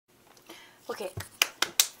Okay.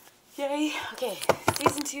 Yay. Okay.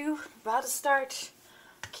 Season 2 about to start.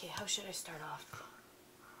 Okay, how should I start off?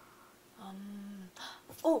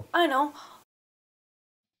 Oh, I know.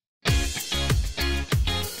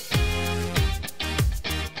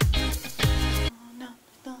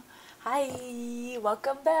 Hi,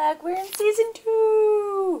 welcome back. We're in season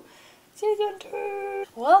 2. Season 2.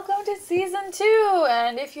 Welcome to season 2.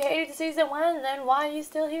 And if you hated season 1, then why are you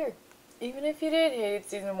still here? Even if you did hate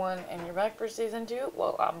season 1 and you're back for season 2,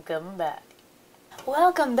 well, I'm coming back.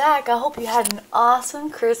 Welcome back. I hope you had an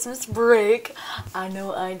awesome Christmas break. I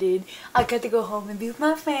know I did. I got to go home and be with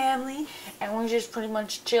my family, and we just pretty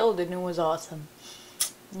much chilled, and it was awesome.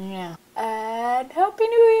 Yeah. And Happy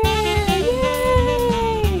New Year!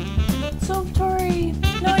 Yay!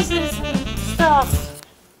 Celebratory noises and stuff.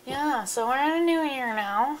 Yeah, so we're in a new year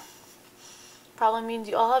now. Probably means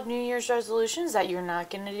you all have New Year's resolutions that you're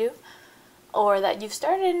not going to do, or that you've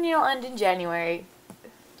started and you'll end in January.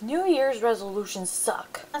 New Year's resolutions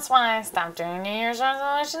suck. That's why I stopped doing New Year's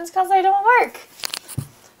resolutions, because they don't work.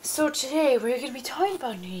 So today we're going to be talking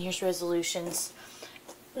about New Year's resolutions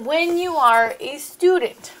when you are a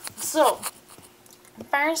student. So,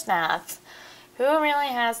 first off, who really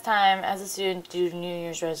has time as a student to do New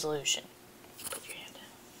Year's resolution? Put your hand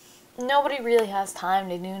down. Nobody really has time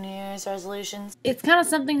to do New Year's resolutions. It's kind of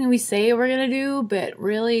something that we say we're going to do, but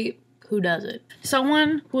really, who does it?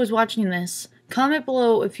 Someone who is watching this, comment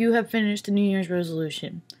below if you have finished a New Year's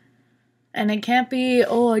resolution. And it can't be,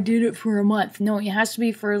 oh, I did it for a month. No, it has to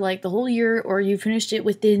be for like the whole year, or you finished it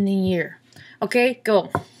within the year. Okay,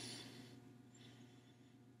 go.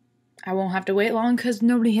 I won't have to wait long because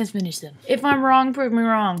nobody has finished them. If I'm wrong, prove me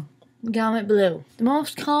wrong. Comment below. The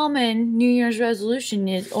most common New Year's resolution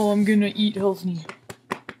is, oh, I'm gonna eat healthy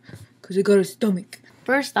because I got a stomach.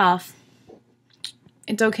 First off,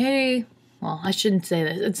 it's okay. Well, I shouldn't say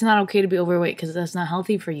this. It's not okay to be overweight because that's not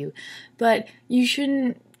healthy for you. But you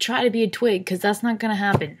shouldn't try to be a twig because that's not going to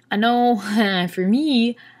happen. I know for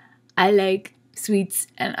me, I like sweets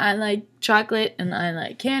and I like chocolate and I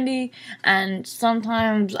like candy. And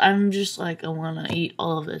sometimes I'm just like, I want to eat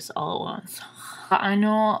all of this all at once. I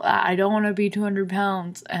know I don't want to be 200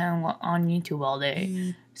 pounds and on YouTube all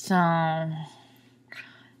day. So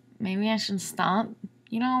maybe I should stop,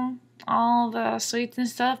 you know, all the sweets and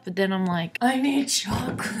stuff, but then I'm like, I need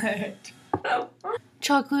chocolate.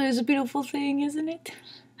 Chocolate is a beautiful thing, isn't it?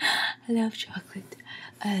 I love chocolate.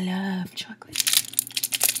 I love chocolate.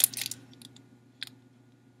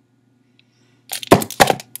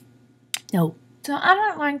 No. So I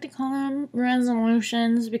don't like to call them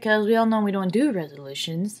resolutions because we all know we don't do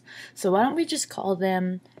resolutions. So why don't we just call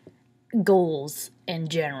them goals in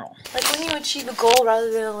general? Like when you achieve a goal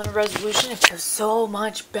rather than a resolution, it feels so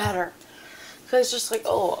much better. Because it's just like,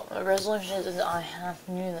 oh, a resolution is I have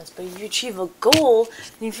to do this. But if you achieve a goal,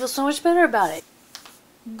 then you feel so much better about it.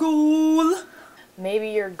 Goal! Maybe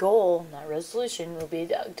your goal, not resolution, will be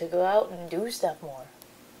to go out and do stuff more.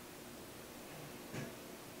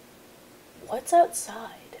 What's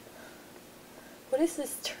outside? What is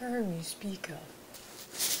this term you speak of?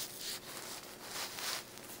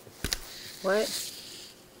 What?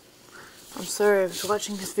 I'm sorry, I was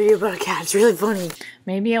watching this video about a cat. It's really funny.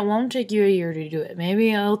 Maybe it won't take you a year to do it.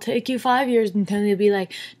 Maybe it'll take you 5 years until you'll be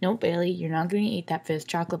like, nope, Bailey, you're not going to eat that 5th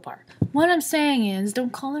chocolate bar. What I'm saying is,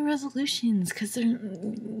 don't call them resolutions, because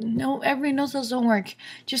everybody knows those don't work.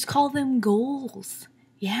 Just call them goals.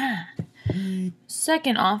 Yeah.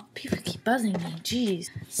 Second off, people keep buzzing me. Jeez.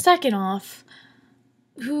 Second off,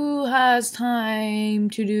 who has time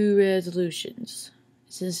to do resolutions?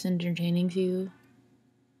 Is this entertaining to you?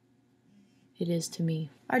 It is to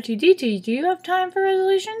me. R2-D2, do you have time for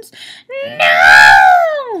resolutions?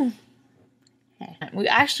 No! We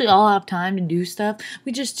actually all have time to do stuff.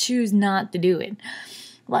 We just choose not to do it.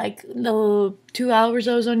 Like the 2 hours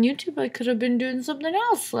I was on YouTube, I could have been doing something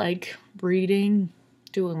else. Like reading,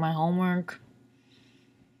 doing my homework,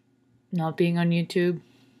 not being on YouTube.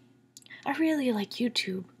 I really like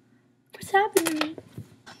YouTube. What's happening?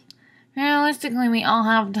 Realistically, we all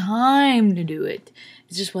have time to do it.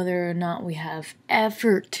 It's just whether or not we have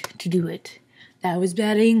effort to do it. That was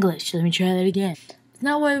bad English. Let me try that again. It's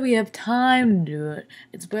not whether we have time to do it.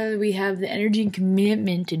 It's whether we have the energy and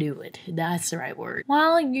commitment to do it. That's the right word.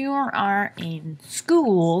 While you are in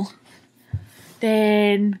school,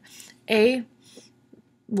 then same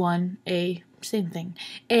thing.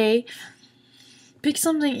 Pick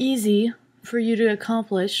something easy for you to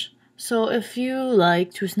accomplish. So if you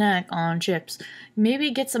like to snack on chips,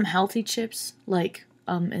 maybe get some healthy chips, like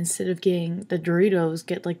instead of getting the Doritos,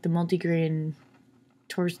 get like the multigrain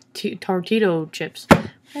tortito chips. What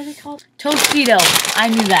are they called? Tostito. I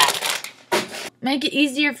knew that. Make it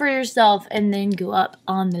easier for yourself and then go up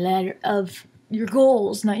on the ladder of your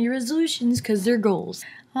goals, not your resolutions, because they're goals.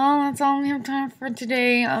 Well, that's all we have time for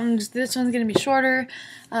today. This one's gonna be shorter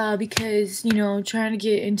because, you know, trying to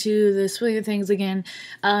get into the swing of things again.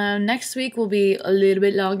 Next week will be a little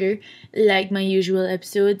bit longer, like my usual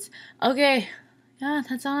episodes. Okay, yeah,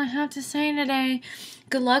 that's all I have to say today.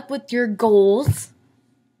 Good luck with your goals.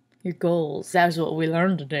 Your goals. That's what we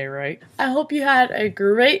learned today, right? I hope you had a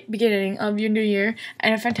great beginning of your new year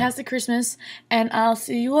and a fantastic Christmas, and I'll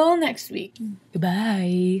see you all next week.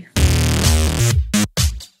 Goodbye.